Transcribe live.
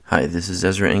Hi, this is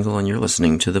Ezra Engel, and you're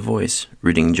listening to The Voice,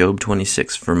 reading Job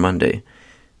 26 for Monday,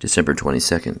 December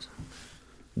 22nd.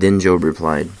 Then Job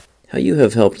replied, "How you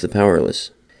have helped the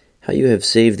powerless, how you have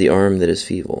saved the arm that is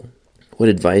feeble, what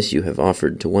advice you have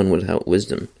offered to one without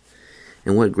wisdom,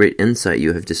 and what great insight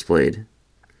you have displayed.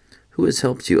 Who has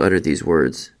helped you utter these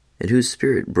words, and whose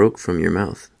spirit broke from your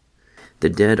mouth? The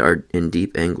dead are in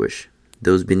deep anguish,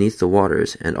 those beneath the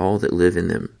waters and all that live in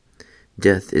them.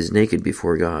 Death is naked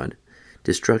before God.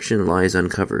 Destruction lies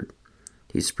uncovered.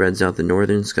 He spreads out the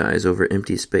northern skies over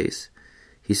empty space.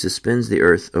 He suspends the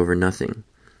earth over nothing.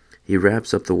 He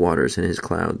wraps up the waters in his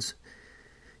clouds.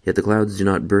 Yet the clouds do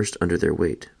not burst under their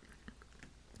weight.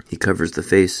 He covers the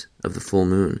face of the full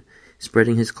moon,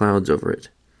 spreading his clouds over it.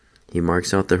 He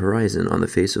marks out the horizon on the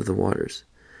face of the waters,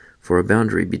 for a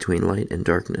boundary between light and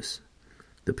darkness.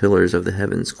 The pillars of the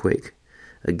heavens quake,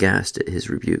 aghast at his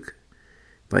rebuke.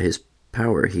 By his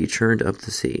power he churned up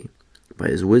the sea. By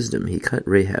his wisdom he cut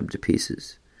Rahab to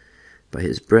pieces. By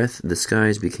his breath the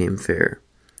skies became fair.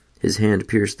 His hand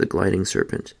pierced the gliding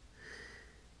serpent.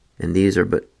 And these are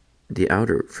but the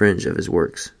outer fringe of his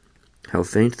works. How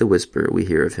faint the whisper we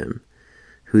hear of him.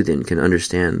 Who then can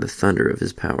understand the thunder of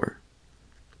his power?"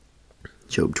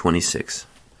 Job 26.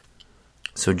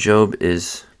 So Job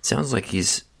sounds like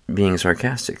he's being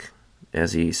sarcastic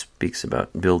as he speaks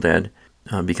about Bildad,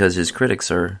 because his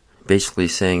critics are basically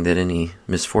saying that any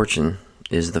misfortune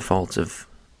is the fault of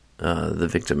the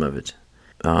victim of it.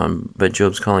 But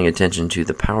Job's calling attention to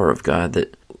the power of God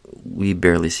that we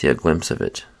barely see a glimpse of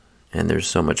it, and there's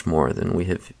so much more than we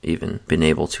have even been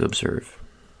able to observe.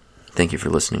 Thank you for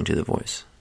listening to The Voice.